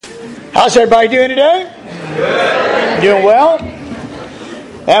How's everybody doing today? Good. Doing well?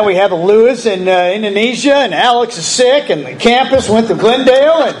 And we have Lewis in Indonesia, and Alex is sick, and the campus went to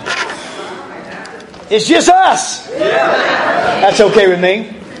Glendale, and it's just us. That's okay with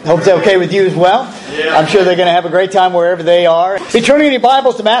me. Hope it's okay with you as well. I'm sure they're going to have a great time wherever they are. Be turning in your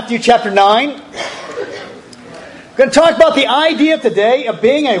Bibles to Matthew chapter 9. We're going to talk about the idea today of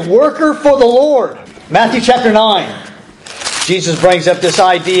being a worker for the Lord. Matthew chapter 9. Jesus brings up this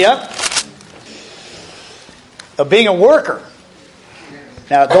idea of being a worker.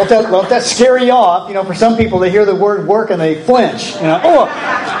 Now, don't that scare you off? You know, for some people, they hear the word work and they flinch. You know,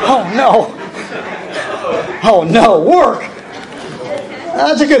 oh no, work.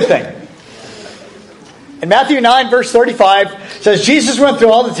 That's a good thing. In Matthew 9, verse 35, it says, Jesus went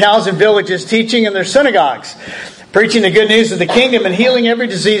through all the towns and villages, teaching in their synagogues, preaching the good news of the kingdom and healing every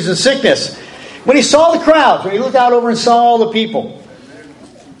disease and sickness. When he saw the crowds, when he looked out over and saw all the people,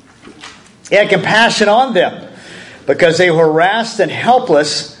 he had compassion on them, because they were harassed and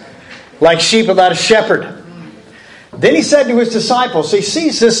helpless like sheep without a shepherd. Then he said to his disciples, he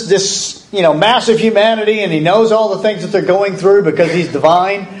sees this massive humanity, and he knows all the things that they're going through because he's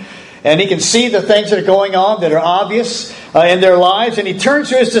divine, and he can see the things that are going on that are obvious in their lives. And he turns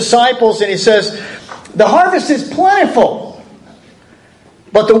to his disciples and he says, the harvest is plentiful,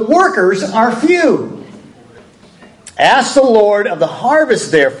 but the workers are few. Ask the Lord of the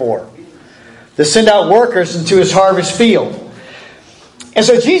harvest, therefore, to send out workers into his harvest field. And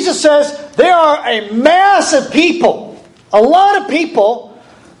so Jesus says there are a mass of people, a lot of people,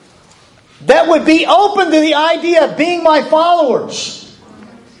 that would be open to the idea of being my followers.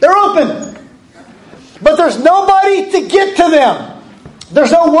 They're open. But there's nobody to get to them.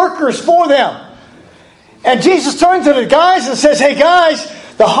 There's no workers for them. And Jesus turns to the guys and says, hey guys,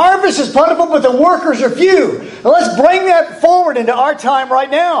 the harvest is plentiful, but the workers are few. Now let's bring that forward into our time right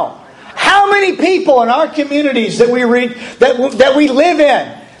now. How many people in our communities that we live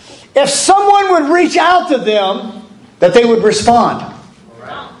in, if someone would reach out to them, that they would respond?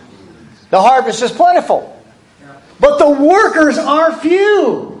 The harvest is plentiful, but the workers are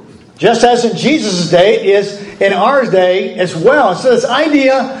few. Just as in Jesus' day is in our day as well. So this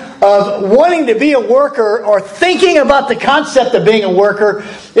idea of wanting to be a worker or thinking about the concept of being a worker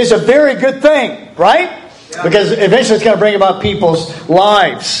is a very good thing, right? Because eventually it's going to bring about people's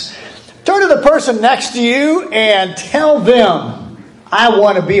lives. Turn to the person next to you and tell them, I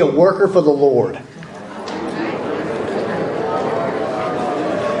want to be a worker for the Lord.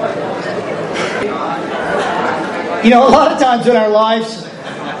 You know, a lot of times in our lives,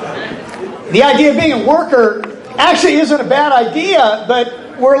 the idea of being a worker actually isn't a bad idea,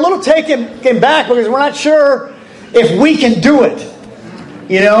 but we're a little taken back because we're not sure if we can do it.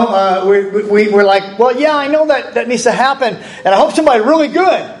 You know, we're like, well, yeah, I know that needs to happen, and I hope somebody really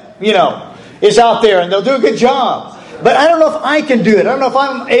good, is out there and they'll do a good job. But I don't know if I can do it. I don't know if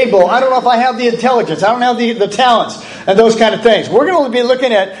I'm able. I don't know if I have the intelligence. I don't have the talents and those kind of things. We're going to be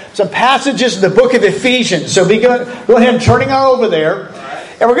looking at some passages in the book of Ephesians. So go ahead and turning on over there.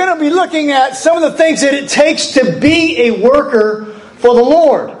 And we're going to be looking at some of the things that it takes to be a worker for the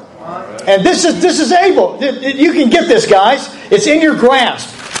Lord. And this is able. You can get this, guys. It's in your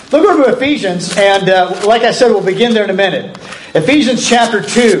grasp. Look over to Ephesians, and like I said, we'll begin there in a minute. Ephesians chapter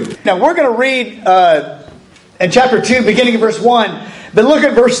 2. Now, we're going to read in chapter 2, beginning in verse 1, but look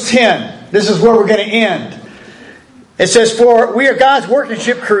at verse 10. This is where we're going to end. It says, for we are God's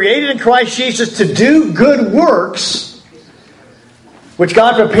workmanship, created in Christ Jesus to do good works, which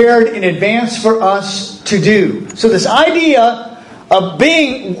God prepared in advance for us to do. So this idea of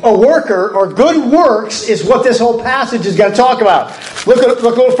being a worker or good works is what this whole passage is going to talk about. Look a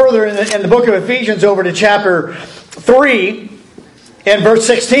little further in the book of Ephesians over to chapter 3 and verse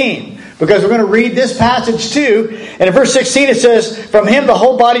 16. Because we're going to read this passage too. And in verse 16 it says, from him the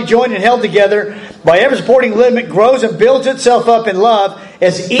whole body joined and held together by every supporting ligament grows and builds itself up in love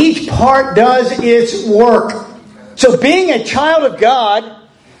as each part does its work. So being a child of God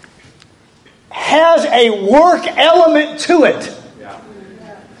has a work element to it.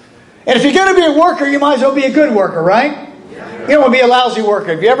 And if you're going to be a worker, you might as well be a good worker, right? You don't want to be a lousy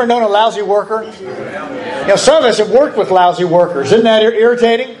worker. Have you ever known a lousy worker? Some of us have worked with lousy workers. Isn't that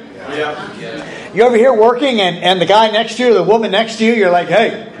irritating? You ever here working and the guy next to you or the woman next to you, you're like,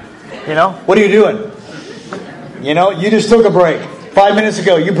 hey, what are you doing? You just took a break 5 minutes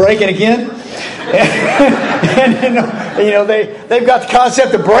ago. You breaking again? And they've got the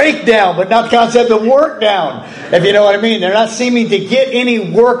concept of breakdown, but not the concept of work down, if you know what I mean. They're not seeming to get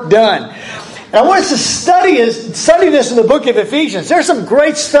any work done. And I want us to study this in the book of Ephesians. There's some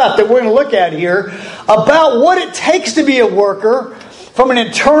great stuff that we're going to look at here about what it takes to be a worker from an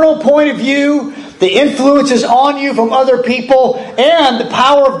internal point of view, the influences on you from other people, and the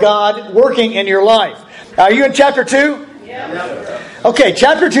power of God working in your life. Are you in chapter 2? Yeah. Okay,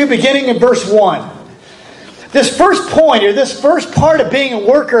 chapter 2, beginning in verse 1. This first point, or this first part of being a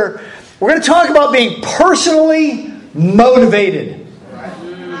worker, we're going to talk about being personally motivated.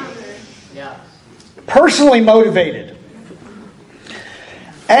 Personally motivated.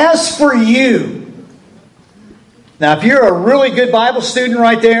 As for you, now if you're a really good Bible student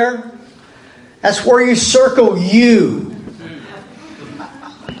right there, that's where you circle you.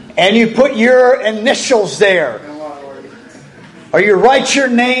 And you put your initials there. Or you write your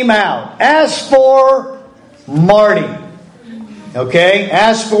name out. As for Marty. Okay?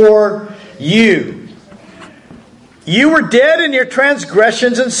 As for you. You were dead in your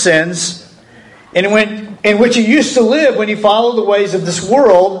transgressions and sins, in which you used to live when you followed the ways of this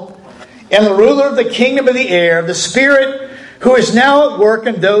world, and the ruler of the kingdom of the air, the Spirit who is now at work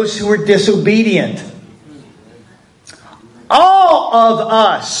in those who are disobedient. All of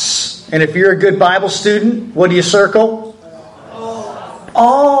us, and if you're a good Bible student, what do you circle?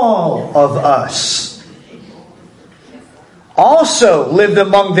 All of us also lived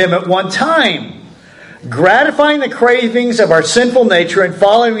among them at one time, gratifying the cravings of our sinful nature and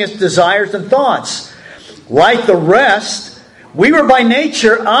following its desires and thoughts. Like the rest, we were by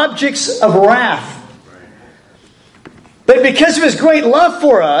nature objects of wrath. But because of His great love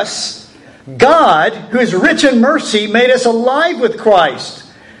for us, God, who is rich in mercy, made us alive with Christ,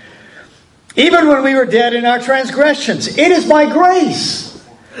 even when we were dead in our transgressions. It is by grace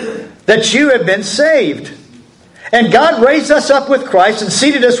that you have been saved. And God raised us up with Christ and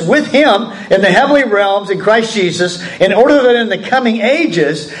seated us with Him in the heavenly realms in Christ Jesus, in order that in the coming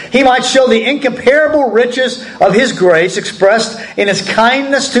ages He might show the incomparable riches of His grace expressed in His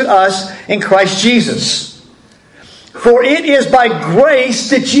kindness to us in Christ Jesus. For it is by grace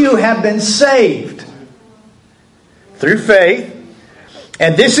that you have been saved, through faith.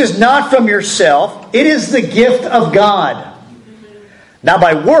 And this is not from yourself, it is the gift of God. Not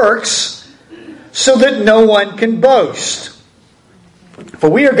by works, so that no one can boast. For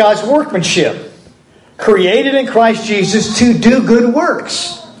we are God's workmanship, created in Christ Jesus to do good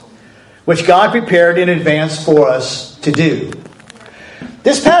works, which God prepared in advance for us to do.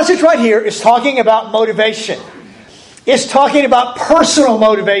 This passage right here is talking about motivation. It's talking about personal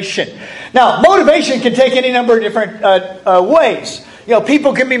motivation. Now, motivation can take any number of different ways. You know,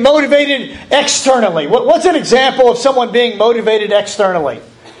 people can be motivated externally. What's an example of someone being motivated externally?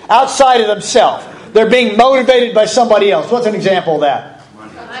 Outside of themselves. They're being motivated by somebody else. What's an example of that?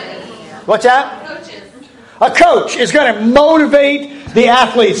 What's that? Coaches. A coach is going to motivate the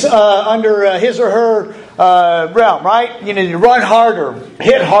athletes under his or her realm, right? You know, you run harder,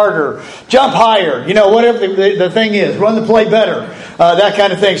 hit harder, jump higher, you know, whatever the thing is. Run the play better, that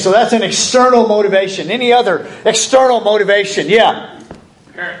kind of thing. So that's an external motivation. Any other external motivation? Yeah.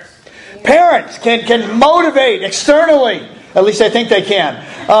 Parents can motivate externally. At least I think they can.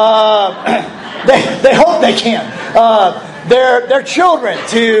 They hope they can. Their children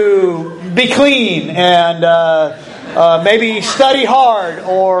to be clean and maybe study hard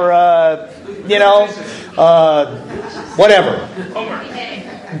or whatever.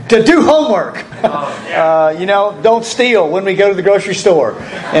 To do homework. Don't steal when we go to the grocery store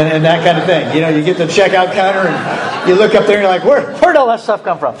and that kind of thing. You know, you get to the checkout counter and you look up there and you're like, where'd all that stuff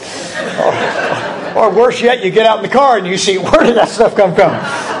come from? Or worse yet, you get out in the car and you see, where did that stuff come from?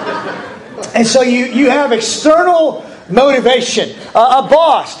 And so you have external motivation. A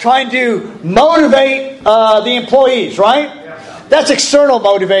boss trying to motivate the employees, right? That's external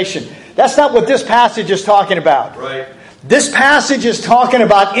motivation. That's not what this passage is talking about. Right. This passage is talking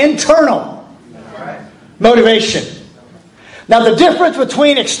about internal motivation. Now, the difference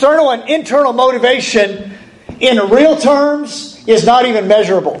between external and internal motivation in real terms is not even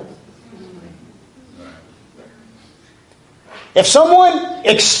measurable. If someone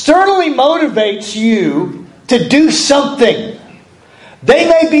externally motivates you to do something, they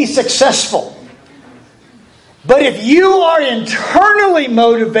may be successful. But if you are internally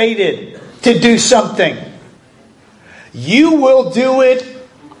motivated to do something, you will do it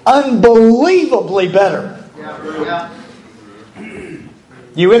unbelievably better.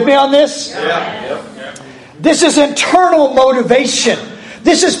 You with me on this? Yeah. This is internal motivation.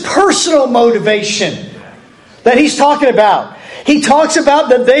 This is personal motivation that he's talking about. He talks about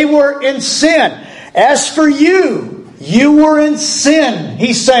that they were in sin. As for you, you were in sin,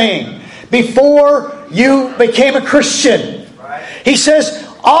 he's saying, before you became a Christian. He says,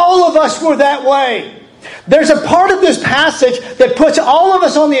 all of us were that way. There's a part of this passage that puts all of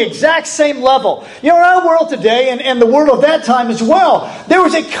us on the exact same level. You know, in our world today, and the world of that time as well, there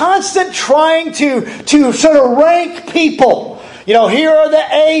was a constant trying to sort of rank people. You know, here are the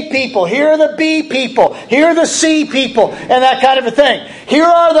A people, here are the B people, here are the C people, and that kind of a thing. Here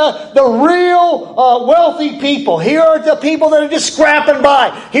are the real wealthy people. Here are the people that are just scrapping by.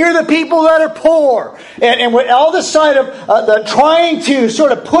 Here are the people that are poor. And with all this side of the trying to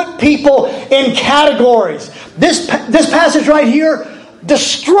sort of put people in categories. This passage right here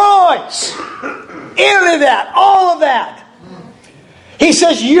destroys any of that, all of that. He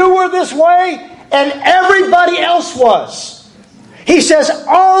says, you were this way, and everybody else was. He says,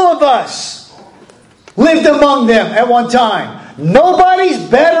 all of us lived among them at one time. Nobody's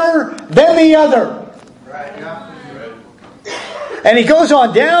better than the other. And he goes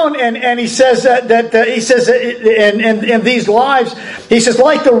on down and he says in these lives, he says,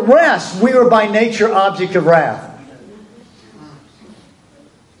 like the rest, we were by nature object of wrath.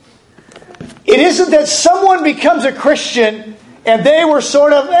 It isn't that someone becomes a Christian and they were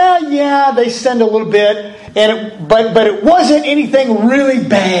sort of, yeah, they sinned a little bit, but it wasn't anything really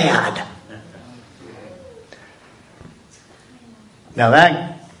bad. Now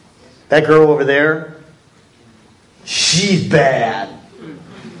that girl over there, she's bad.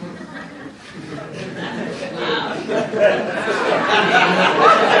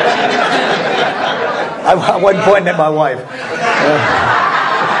 I wasn't pointing at my wife.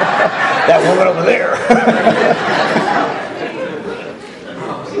 That woman over there.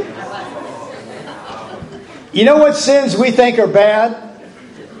 You know what sins we think are bad?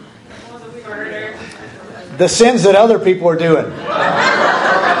 The sins that other people are doing.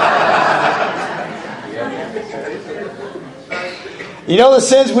 You know the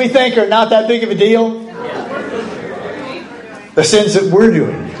sins we think are not that big of a deal? The sins that we're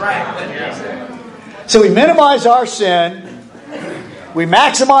doing. So we minimize our sin. We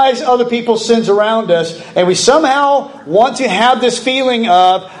maximize other people's sins around us, and we somehow want to have this feeling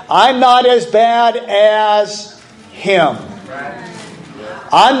of, I'm not as bad as him.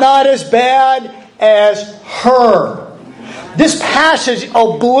 I'm not as bad as her. This passage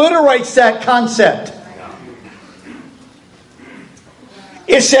obliterates that concept.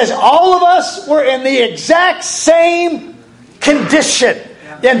 It says all of us were in the exact same condition.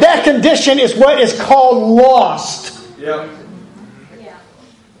 And that condition is what is called lost. Yeah.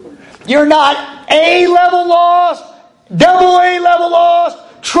 You're not A-level lost, double A-level lost,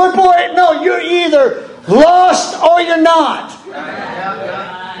 triple A. No, you're either lost or you're not.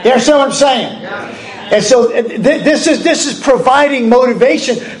 You understand what I'm saying? And so this is providing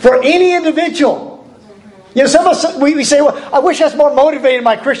motivation for any individual. You know, some of us, we say, well, I wish I was more motivated in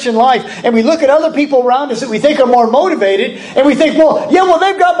my Christian life. And we look at other people around us that we think are more motivated. And we think, well,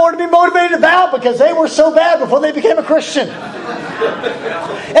 they've got more to be motivated about because they were so bad before they became a Christian.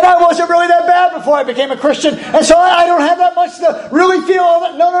 And I wasn't really that bad before I became a Christian. And so I don't have that much to really feel all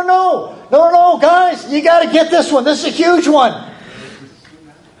that. No, guys, you got to get this one. This is a huge one.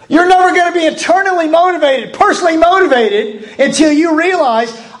 You're never going to be eternally motivated, personally motivated, until you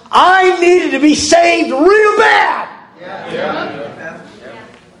realize, I needed to be saved real bad. Yeah.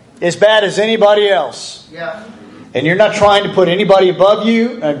 As bad as anybody else. Yeah. And you're not trying to put anybody above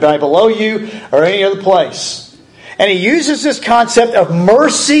you and below you or any other place. And he uses this concept of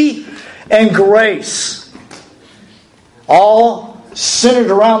mercy and grace. All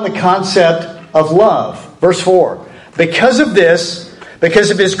centered around the concept of love. Verse 4. Because of this,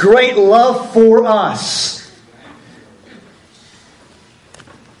 because of His great love for us.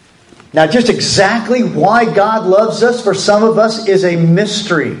 Now, just exactly why God loves us for some of us is a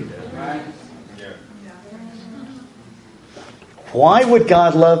mystery. Why would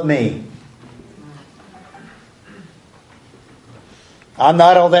God love me? I'm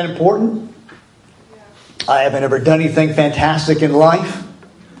not all that important. I haven't ever done anything fantastic in life.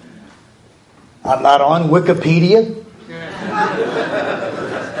 I'm not on Wikipedia.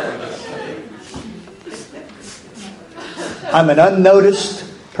 I'm an unnoticed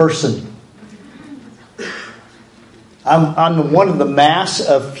person. I'm one of the mass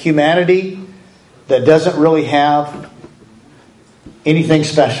of humanity that doesn't really have anything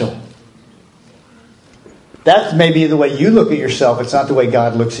special. That may be the way you look at yourself. It's not the way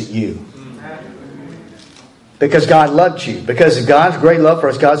God looks at you. Because God loved you. Because of God's great love for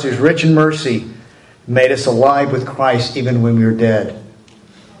us, God's who's rich in mercy, made us alive with Christ even when we were dead.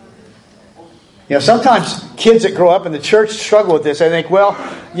 You know, sometimes kids that grow up in the church struggle with this. They think, well,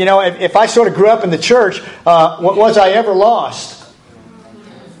 you know, if I sort of grew up in the church, was I ever lost?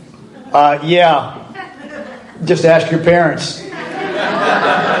 Yeah. Just ask your parents.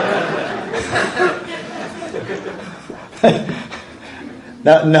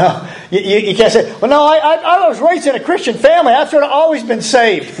 No. You can't say, well, no, I was raised in a Christian family. I've sort of always been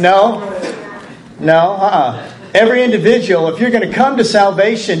saved. No. Every individual, if you're going to come to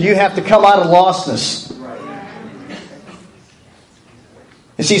salvation, you have to come out of lostness.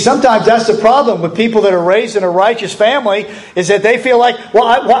 You see, sometimes that's the problem with people that are raised in a righteous family, is that they feel like,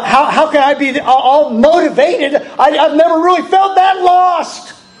 well, how can I be all motivated? I've never really felt that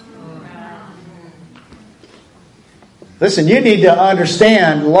lost. Listen, you need to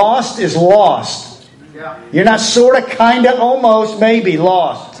understand, lost is lost. You're not sort of, kind of, almost, maybe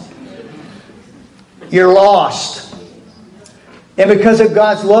lost. You're lost. And because of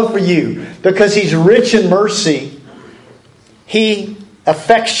God's love for you, because He's rich in mercy, He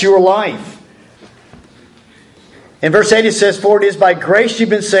affects your life. In verse 8 it says, for it is by grace you've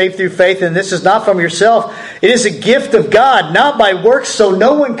been saved through faith, and this is not from yourself. It is a gift of God, not by works, so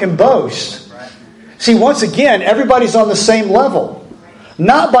no one can boast. See, once again, everybody's on the same level.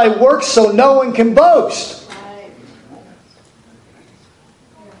 Not by works, so no one can boast.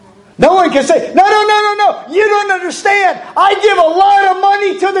 No one can say, no, you don't understand. I give a lot of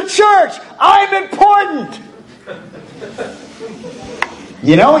money to the church. I'm important.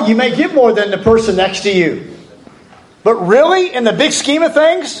 You know, you may give more than the person next to you. But really, in the big scheme of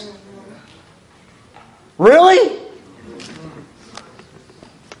things? Really?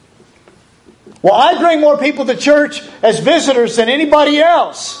 Well, I bring more people to church as visitors than anybody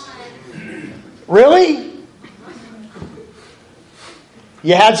else. Really?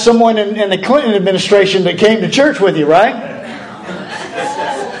 You had someone in the Clinton administration that came to church with you, right?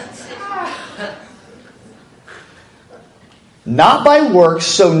 Not by works,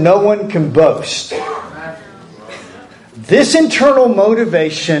 so no one can boast. This internal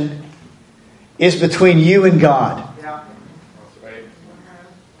motivation is between you and God.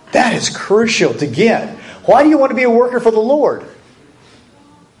 That is crucial to get. Why do you want to be a worker for the Lord?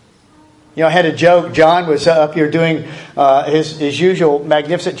 You know, I had a joke. John was up here doing his usual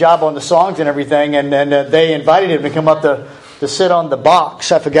magnificent job on the songs and everything, and then they invited him to come up to sit on the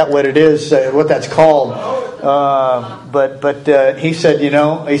box. I forgot what it is, what that's called. But he said,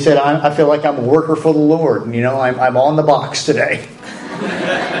 I feel like I'm a worker for the Lord. And, I'm on the box today.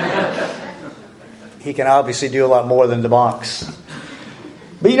 He can obviously do a lot more than the box.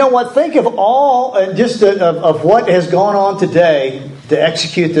 But you know what? Think of all, of what has gone on today to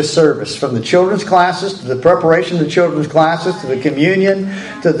execute this service. From the children's classes, to the preparation of the children's classes, to the communion,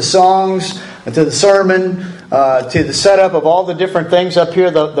 to the songs, to the sermon, to the setup of all the different things up here,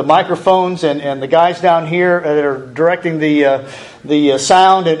 the microphones and the guys down here that are directing the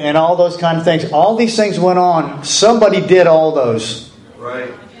sound and all those kind of things. All these things went on. Somebody did all those.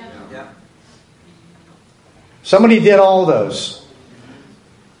 Right. Yeah. Somebody did all those.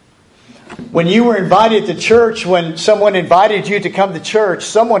 When you were invited to church, when someone invited you to come to church,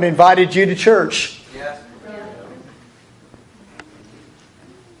 someone invited you to church. Yes.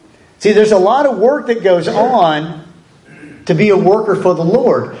 See, there's a lot of work that goes on to be a worker for the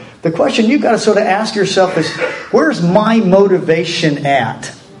Lord. The question you've got to sort of ask yourself is, where's my motivation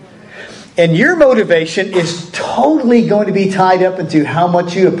at? And your motivation is totally going to be tied up into how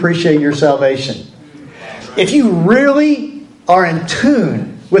much you appreciate your salvation. If you really are in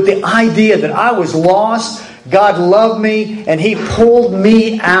tune with the idea that I was lost, God loved me, and He pulled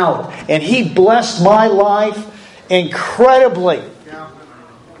me out, and He blessed my life incredibly,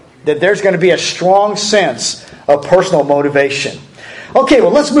 that there's going to be a strong sense of personal motivation. Okay,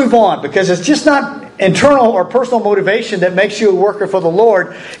 well, let's move on, because it's just not internal or personal motivation that makes you a worker for the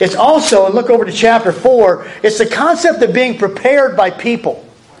Lord. It's also, and look over to chapter 4, it's the concept of being prepared by people.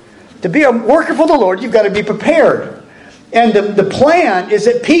 To be a worker for the Lord, you've got to be prepared. And the plan is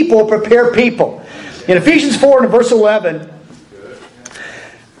that people prepare people. In Ephesians 4 and verse 11,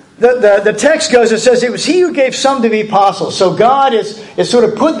 the text goes, it says, it was He who gave some to be apostles. So God is sort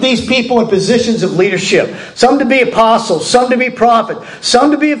of put these people in positions of leadership. Some to be apostles, some to be prophets,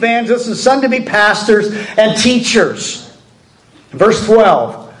 some to be evangelists, and some to be pastors and teachers. Verse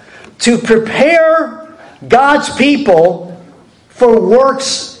 12, to prepare God's people for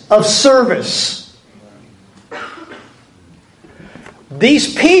works of service.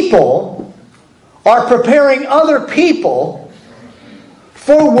 These people are preparing other people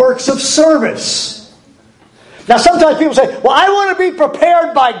for works of service. Now, sometimes people say, well, I want to be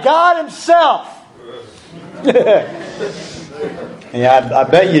prepared by God Himself. Yeah, I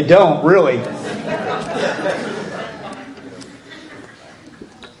bet you don't, really.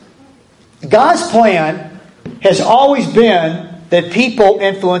 God's plan has always been that people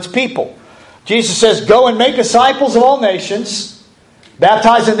influence people. Jesus says, go and make disciples of all nations,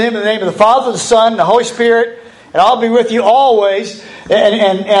 baptizing them in the name of the Father, the Son, and the Holy Spirit, and I'll be with you always.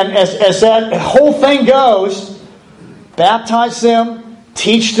 And as that whole thing goes, baptize them,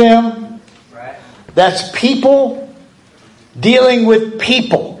 teach them. Right. That's people dealing with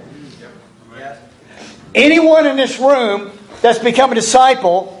people. Anyone in this room that's become a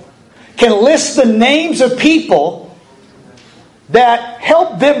disciple can list the names of people that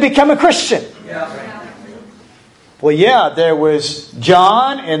helped them become a Christian. Yeah. Well, yeah, there was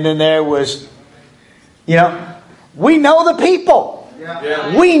John, and then there was, we know the people.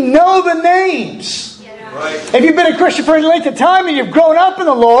 Yeah. We know the names. Yeah. Right. If you've been a Christian for any length of time and you've grown up in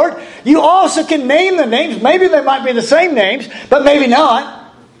the Lord, you also can name the names. Maybe they might be the same names, but maybe not.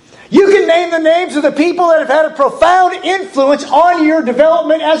 You can name the names of the people that have had a profound influence on your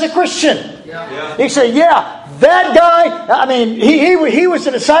development as a Christian. Yeah. You say, that guy, he was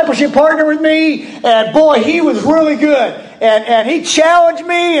a discipleship partner with me, and boy, he was really good. And he challenged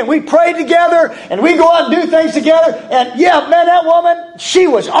me, and we prayed together, and we go out and do things together. And that woman, she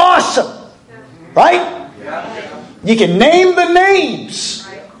was awesome. Right? You can name the names.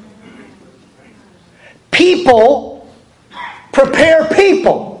 People prepare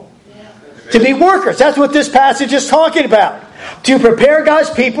people to be workers. That's what this passage is talking about. To prepare God's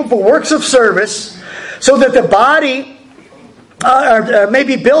people for works of service, so that the body may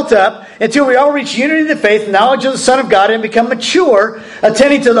be built up until we all reach unity of the faith, knowledge of the Son of God, and become mature,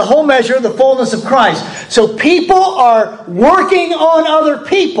 attending to the whole measure of the fullness of Christ. So people are working on other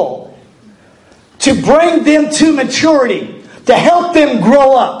people to bring them to maturity, to help them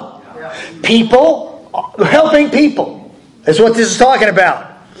grow up. People helping people is what this is talking about.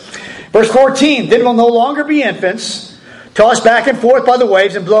 Verse 14, then will no longer be infants, tossed back and forth by the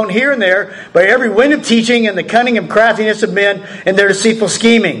waves and blown here and there by every wind of teaching and the cunning and craftiness of men and their deceitful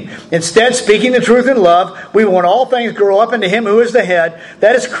scheming. Instead, speaking the truth in love, we want all things grow up into Him who is the head,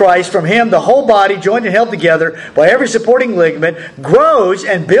 that is Christ. From Him, the whole body, joined and held together by every supporting ligament, grows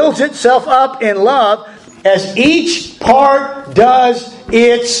and builds itself up in love as each part does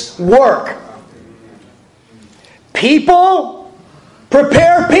its work. People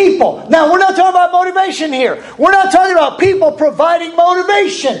prepare people. Now, we're not talking about motivation here. We're not talking about people providing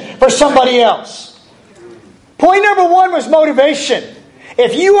motivation for somebody else. Point number one was motivation.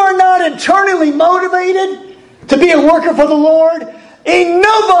 If you are not internally motivated to be a worker for the Lord, ain't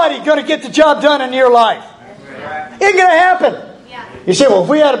nobody going to get the job done in your life. Ain't going to happen. You say, well, if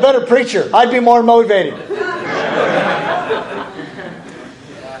we had a better preacher, I'd be more motivated.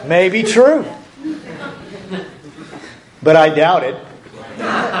 Maybe true. But I doubt it.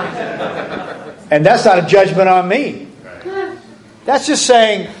 And that's not a judgment on me. That's just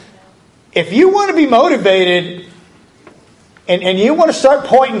saying, if you want to be motivated and you want to start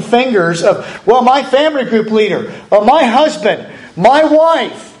pointing fingers of, well, my family group leader, or my husband, my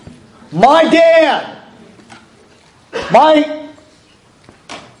wife, my dad, my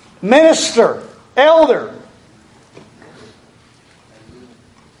minister, elder.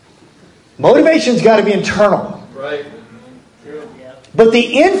 Motivation's got to be internal. Right. But the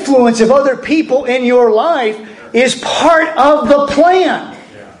influence of other people in your life is part of the plan.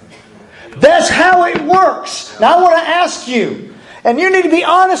 That's how it works. Now I want to ask you, and you need to be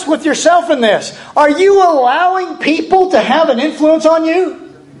honest with yourself in this. Are you allowing people to have an influence on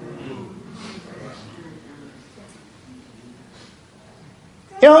you?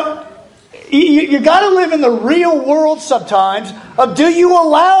 You got to live in the real world sometimes of, do you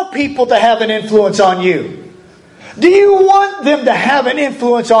allow people to have an influence on you? Do you want them to have an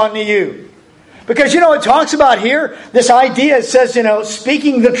influence on you? Because, it talks about here, this idea, it says,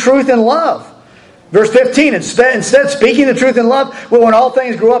 speaking the truth in love. Verse 15, instead speaking the truth in love, when all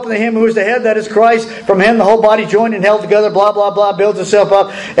things grow up into Him who is the head, that is Christ. From Him the whole body joined and held together, blah, blah, blah, builds itself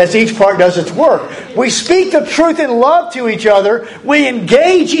up as each part does its work. We speak the truth in love to each other. We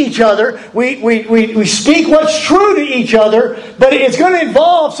engage each other. We speak what's true to each other. But it's going to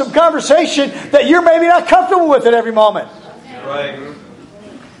involve some conversation that you're maybe not comfortable with at every moment. Right.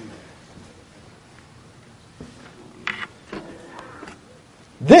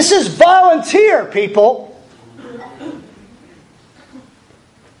 This is volunteer, people.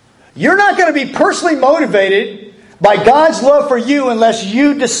 You're not going to be personally motivated by God's love for you unless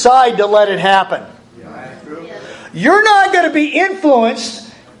you decide to let it happen. You're not going to be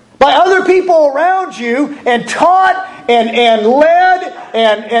influenced by other people around you and taught and led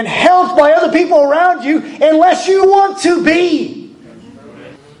and helped by other people around you unless you want to be.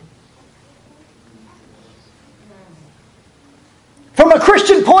 From a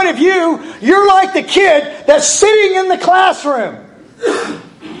Christian point of view, you're like the kid that's sitting in the classroom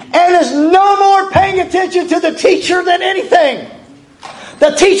and is no more paying attention to the teacher than anything. The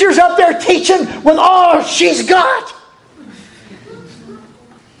teacher's up there teaching with all she's got.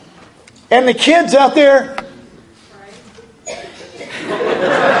 And the kids out there,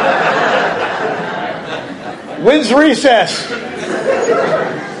 when's recess?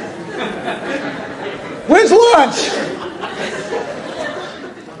 When's lunch?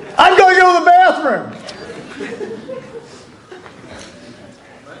 I'm going to go to the bathroom.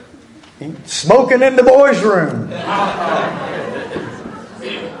 Smoking in the boys' room.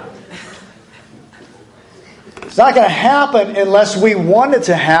 It's not going to happen unless we want it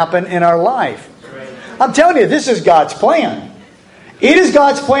to happen in our life. I'm telling you, this is God's plan. It is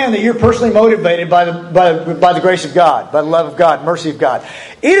God's plan that you're personally motivated by the grace of God, by the love of God, mercy of God.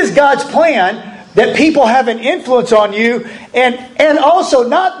 It is God's plan that people have an influence on you, and also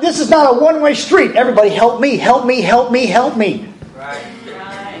this is not a one-way street. Everybody help me, help me, help me, help me. Right.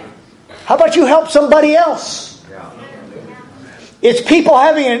 How about you help somebody else? It's people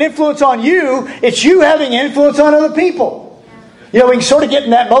having an influence on you. It's you having an influence on other people. You know, we can sort of get in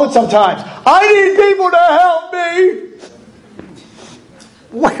that mode sometimes. I need people to help me.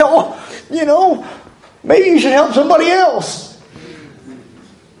 Well, you know, maybe you should help somebody else.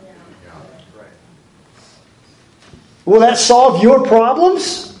 Will that solve your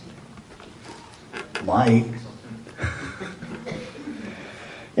problems? Might.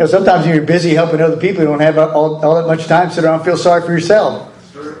 You know, sometimes when you're busy helping other people, you don't have all that much time to sit around and feel sorry for yourself.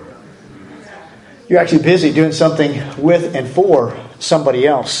 You're actually busy doing something with and for somebody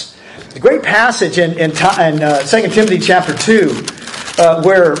else. It's a great passage in 2 Timothy chapter 2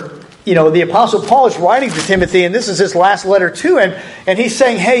 where, you know, the Apostle Paul is writing to Timothy, and this is his last letter to him, and he's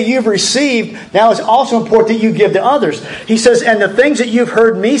saying, hey, you've received, now it's also important that you give to others. He says, and the things that you've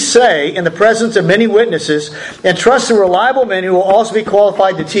heard me say in the presence of many witnesses, entrust to reliable men who will also be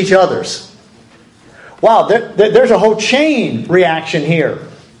qualified to teach others. Wow, there's a whole chain reaction here.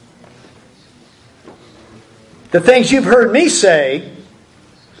 The things you've heard me say,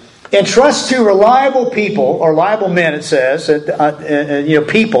 entrust to reliable people, or reliable men, it says,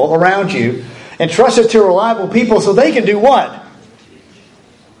 people around you. Entrust it to reliable people so they can do what?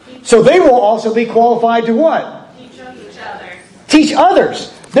 So they will also be qualified to what? Teach others. Teach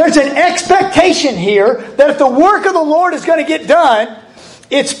others. There's an expectation here that if the work of the Lord is going to get done,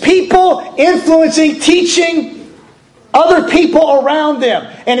 it's people influencing, teaching other people around them.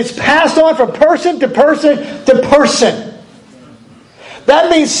 And it's passed on from person to person to person.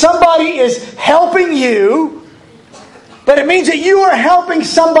 That means somebody is helping you, but it means that you are helping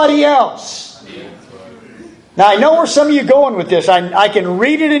somebody else. Now, I know where some of you are going with this. I can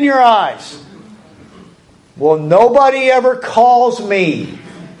read it in your eyes. Well, nobody ever calls me.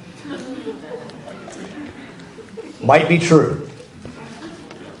 Might be true.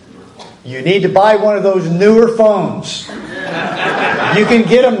 You need to buy one of those newer phones. You can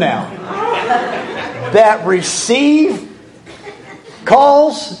get them now. That receive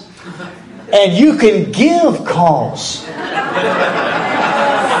calls, and you can give calls.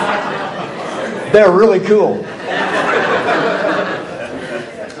 They're really cool.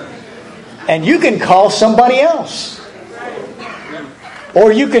 And you can call somebody else.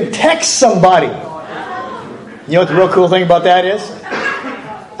 Or you can text somebody. You know what the real cool thing about that is?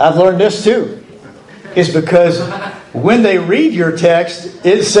 I've learned this too. It's because when they read your text,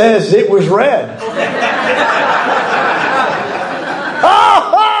 it says it was read.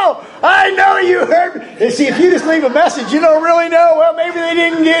 I know you heard me. And see, if you just leave a message, you don't really know. Well, maybe they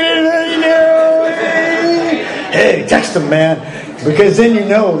didn't get it. You know. Hey, text them, man. Because then you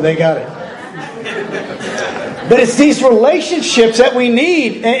know they got it. But it's these relationships that we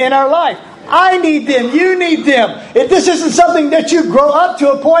need in our life. I need them. You need them. If this isn't something that you grow up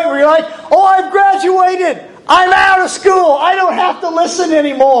to a point where you're like, oh, I've graduated. I'm out of school. I don't have to listen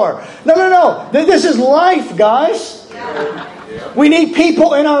anymore. No. This is life, guys. We need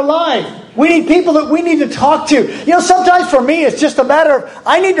people in our life. We need people that we need to talk to. You know, sometimes for me, it's just a matter of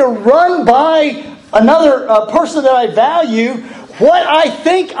I need to run by another person that I value what I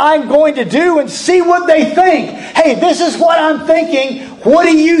think I'm going to do and see what they think. Hey, this is what I'm thinking. What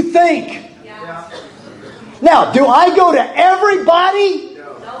do you think? Yeah. Now, do I go to everybody?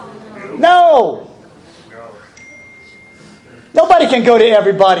 No. Nobody can go to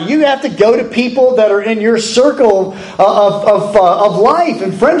everybody. You have to go to people that are in your circle of life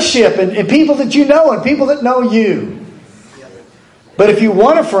and friendship and people that you know and people that know you. But if you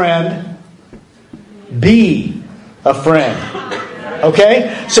want a friend, be a friend.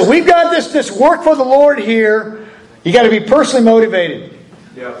 Okay? So we've got this work for the Lord here. You got to be personally motivated.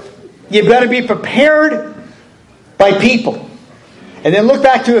 You've got to be prepared by people. And then look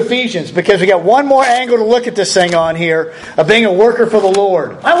back to Ephesians, because we got one more angle to look at this thing on here of being a worker for the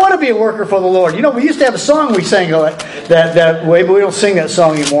Lord. I want to be a worker for the Lord. You know, we used to have a song we sang that way, but we don't sing that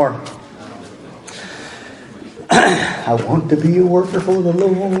song anymore. I want to be a worker for the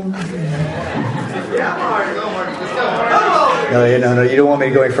Lord. No, you don't want me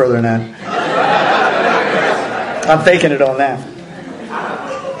to go any further than that. I'm faking it on that.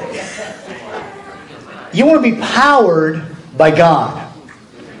 You want to be powered by God.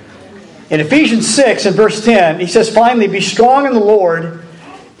 In Ephesians 6 and verse 10, he says, finally, be strong in the Lord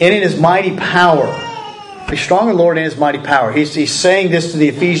and in His mighty power. Be strong in the Lord and His mighty power. He's saying this to the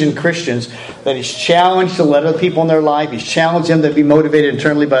Ephesian Christians, that He's challenged to let other people in their life. He's challenged them to be motivated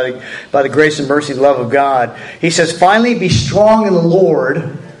internally by the grace and mercy and love of God. He says, finally, be strong in the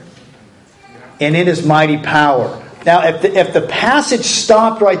Lord and in His mighty power. Now, if the passage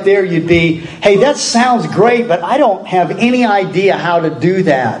stopped right there, you'd be, hey, that sounds great, but I don't have any idea how to do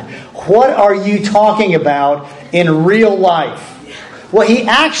that. What are you talking about in real life? Well, he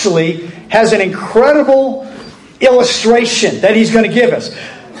actually has an incredible illustration that he's going to give us.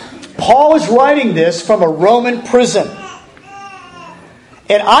 Paul is writing this from a Roman prison.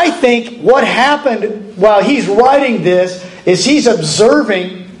 And I think what happened while he's writing this is he's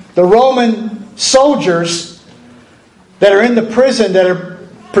observing the Roman soldiers that are in the prison that are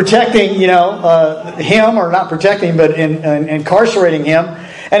protecting, him, or not protecting, but incarcerating him.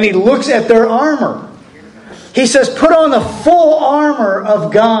 And he looks at their armor. He says, put on the full armor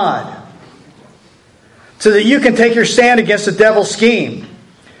of God so that you can take your stand against the devil's scheme.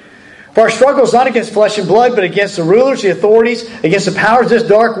 For our struggle is not against flesh and blood, but against the rulers, the authorities, against the powers of this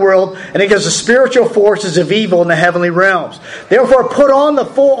dark world, and against the spiritual forces of evil in the heavenly realms. Therefore, put on the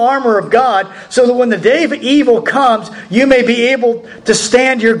full armor of God, so that when the day of evil comes, you may be able to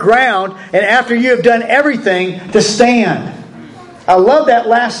stand your ground, and after you have done everything, to stand. I love that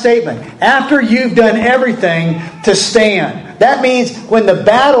last statement. After you've done everything, to stand. That means when the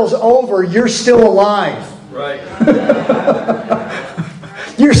battle's over, you're still alive. Right.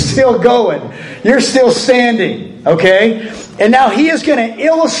 You're still going. You're still standing. Okay? And now he is going to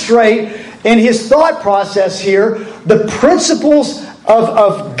illustrate in his thought process here the principles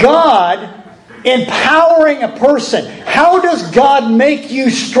of God empowering a person. How does God make you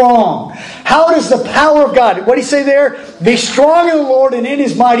strong? How does the power of God, what did he say there? Be strong in the Lord and in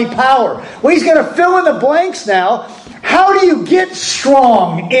His mighty power. Well, he's going to fill in the blanks now. How do you get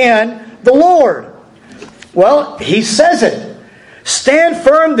strong in the Lord? Well, he says it. Stand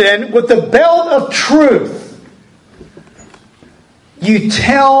firm then with the belt of truth. You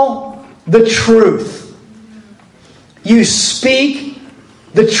tell the truth. You speak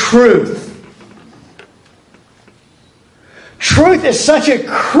the truth. Truth is such a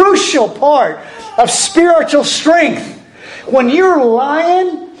crucial part of spiritual strength. When you're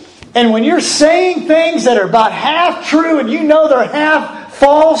lying and when you're saying things that are about half true and you know they're half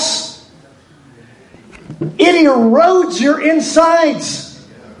false, it erodes your insides.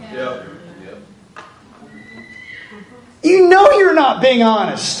 Yep. You know you're not being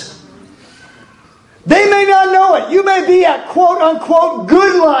honest. They may not know it. You may be a quote-unquote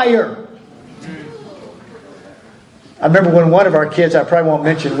good liar. I remember when one of our kids, I probably won't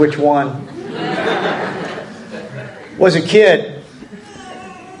mention which one, was a kid.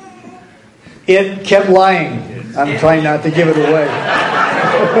 It kept lying. I'm trying not to give it away.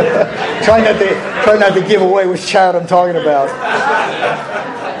 Try not to give away which child I'm talking about.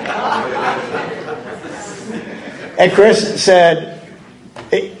 And Chris said,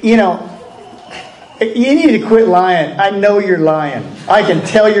 you need to quit lying. I know you're lying. I can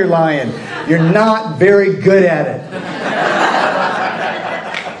tell you're lying. You're not very good at it.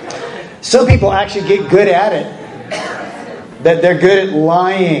 Some people actually get good at it. That they're good at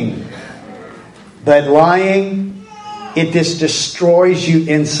lying. But lying, it just destroys you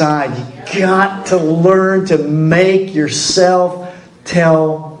inside. You got to learn to make yourself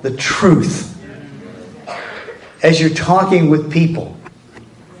tell the truth as you're talking with people.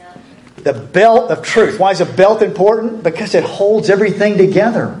 The belt of truth. Why is a belt important? Because it holds everything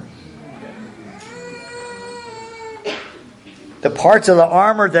together. The parts of the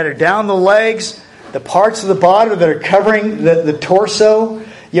armor that are down the legs, the parts of the body that are covering the torso,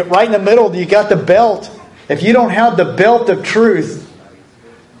 yet right in the middle you got the belt. If you don't have the belt of truth,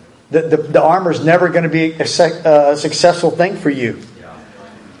 the armor is never going to be a successful thing for you.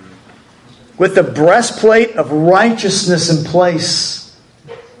 With the breastplate of righteousness in place.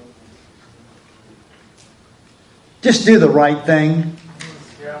 Just do the right thing.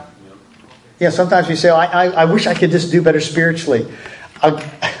 Yeah, sometimes we say, I wish I could just do better spiritually.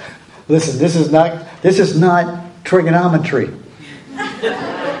 Listen, this is not trigonometry.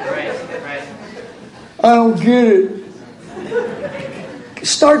 I don't get it.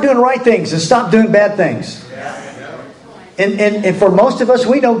 Start doing right things and stop doing bad things. And for most of us,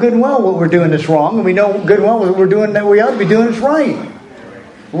 we know good and well what we're doing is wrong. And we know good and well what we're doing that we ought to be doing is right.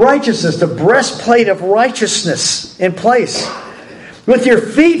 Righteousness, the breastplate of righteousness in place. With your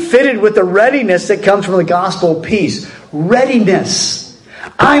feet fitted with the readiness that comes from the gospel of peace. Readiness.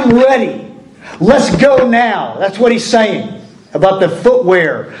 I'm ready. Let's go now. That's what he's saying about the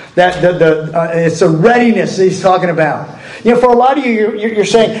footwear. It's the readiness that he's talking about. You know, for a lot of you, you're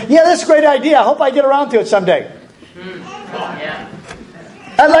saying, yeah, that's a great idea. I hope I get around to it someday.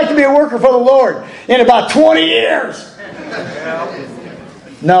 I'd like to be a worker for the Lord in about 20 years.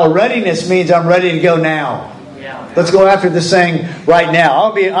 No, readiness means I'm ready to go now. Let's go after this thing right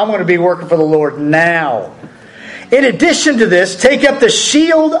now. I'm going to be working for the Lord now. In addition to this, take up the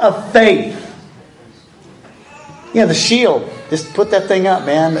shield of faith. You know, the shield. Just put that thing up,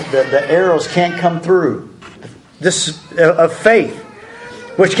 man. The arrows can't come through. This of faith,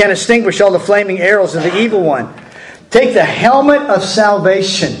 which can extinguish all the flaming arrows of the evil one. Take the helmet of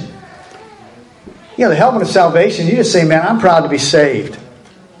salvation. You know, the helmet of salvation, you just say, man, I'm proud to be saved.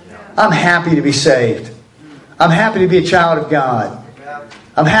 I'm happy to be saved. I'm happy to be a child of God.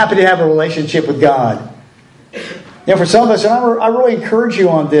 I'm happy to have a relationship with God. You know, for some of us, and I really encourage you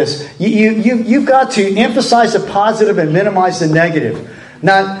on this, you've got to emphasize the positive and minimize the negative.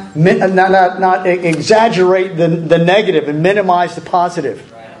 Not exaggerate the negative and minimize the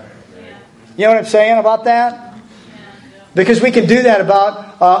positive. You know what I'm saying about that? Because we can do that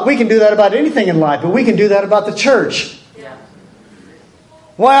about anything in life, but we can do that about the church.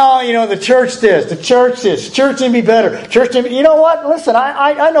 Well, you know, the church this, the church this, church needs to be better. You know what? Listen,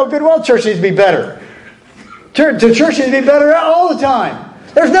 I know good well the church needs to be better. The church needs to be better all the time.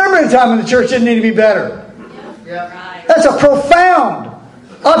 There's never been a time when the church didn't need to be better. That's a profound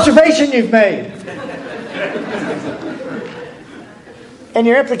observation you've made. And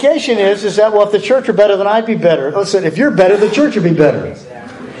your implication is that, well, if the church are better, then I'd be better. Listen, if you're better, the church would be better.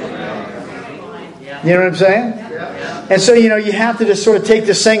 You know what I'm saying? And so, you know, you have to just sort of take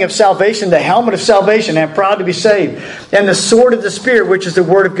this thing of salvation, the helmet of salvation, I'm proud to be saved, and the sword of the Spirit, which is the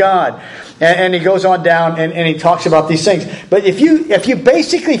Word of God. And he goes on down and he talks about these things. But if you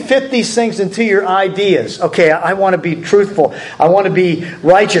basically fit these things into your ideas, okay, I want to be truthful, I want to be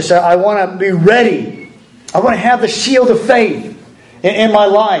righteous, I want to be ready, I want to have the shield of faith in my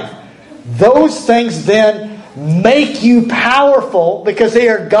life. Those things then make you powerful because they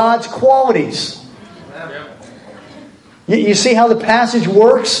are God's qualities. You see how the passage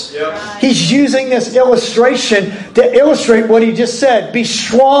works? Yep. He's using this illustration to illustrate what he just said. Be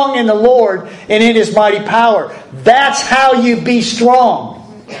strong in the Lord and in His mighty power. That's how you be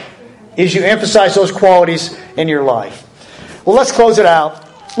strong, is you emphasize those qualities in your life. Well, let's close it out.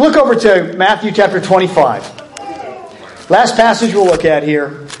 Look over to Matthew chapter 25. Last passage we'll look at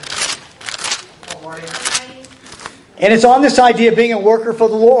here. And it's on this idea of being a worker for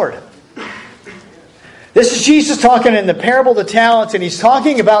the Lord. This is Jesus talking in the parable of the talents, and He's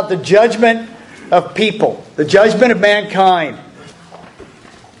talking about the judgment of people, the judgment of mankind.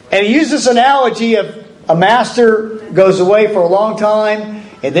 And He uses this analogy of a master goes away for a long time,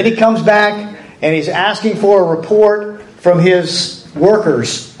 and then he comes back, and he's asking for a report from his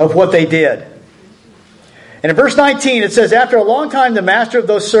workers of what they did. And in verse 19 it says, after a long time the master of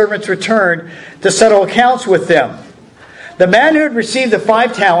those servants returned to settle accounts with them. The man who had received the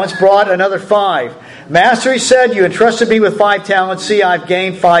 5 talents brought another 5. Master, he said, you entrusted me with 5 talents. See, I've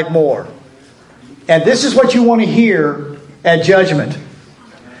gained 5 more. And this is what you want to hear at judgment.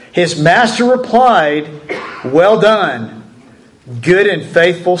 His master replied, well done, good and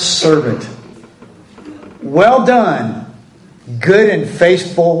faithful servant. Well done, good and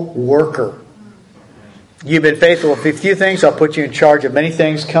faithful worker. You've been faithful with a few things. I'll put you in charge of many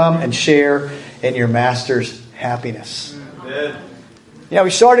things. Come and share in your master's happiness. Amen. You know, we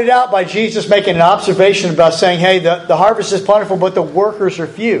started out by Jesus making an observation about saying, hey, the harvest is plentiful, but the workers are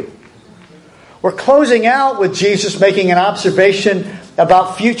few. We're closing out with Jesus making an observation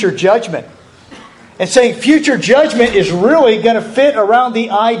about future judgment. And saying future judgment is really going to fit around the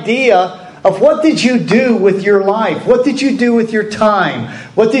idea of what did you do with your life? What did you do with your time?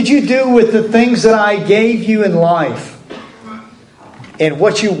 What did you do with the things that I gave you in life? And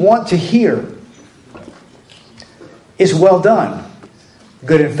what you want to hear is well done,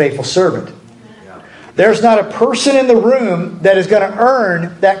 good and faithful servant. There's not a person in the room that is going to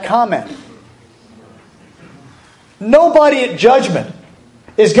earn that comment. Nobody at judgment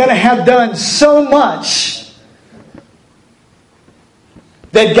is going to have done so much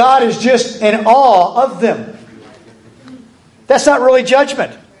that God is just in awe of them. That's not really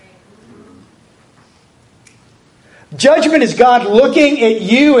judgment. Judgment is God looking at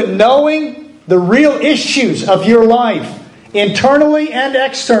you and knowing the real issues of your life, internally and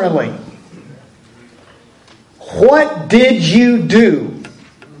externally. What did you do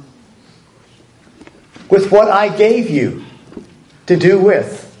with what I gave you to do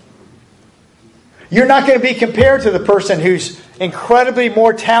with? You're not going to be compared to the person who's incredibly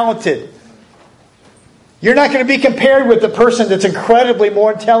more talented. You're not going to be compared with the person that's incredibly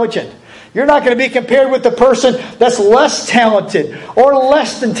more intelligent. You're not going to be compared with the person that's less talented or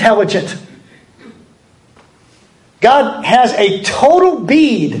less intelligent. God has a total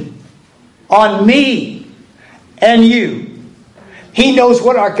bead on me and you. He knows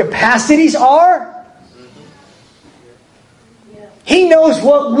what our capacities are. He knows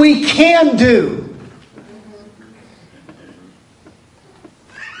what we can do.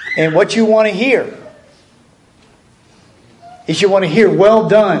 And what you want to hear is you want to hear, well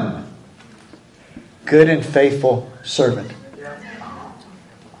done, good and faithful servant.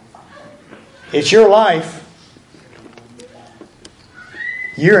 It's your life.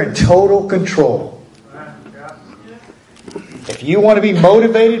 You're in total control. If you want to be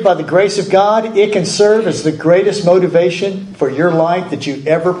motivated by the grace of God, it can serve as the greatest motivation for your life that you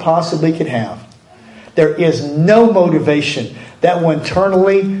ever possibly could have. There is no motivation that will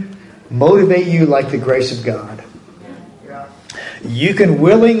internally motivate you like the grace of God. You can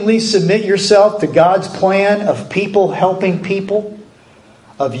willingly submit yourself to God's plan of people helping people,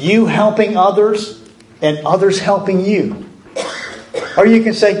 of you helping others, and others helping you. Or you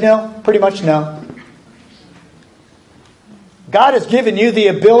can say, no, pretty much no. God has given you the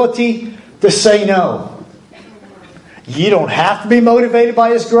ability to say no. You don't have to be motivated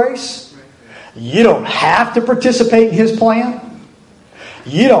by His grace. You don't have to participate in His plan.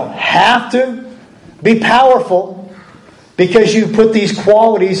 You don't have to be powerful because you put these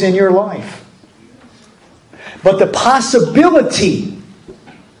qualities in your life. But the possibility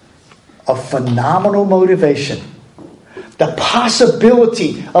of phenomenal motivation, the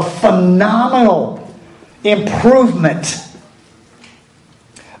possibility of phenomenal improvement,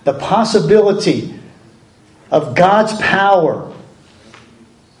 the possibility of God's power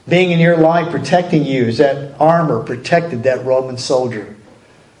being in your life, protecting you, as that armor protected that Roman soldier,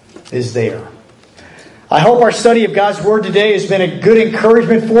 is there. I hope our study of God's Word today has been a good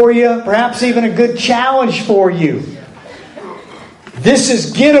encouragement for you, perhaps even a good challenge for you. This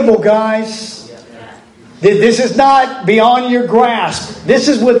is gettable, guys. This is not beyond your grasp. This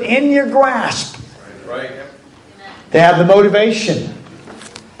is within your grasp. To have the motivation,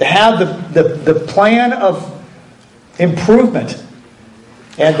 to have the plan of improvement,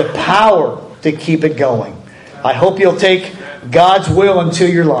 and the power to keep it going. I hope you'll take God's will into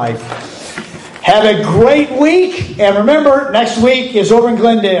your life. Have a great week. And remember, next week is over in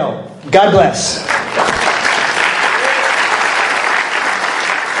Glendale. God bless.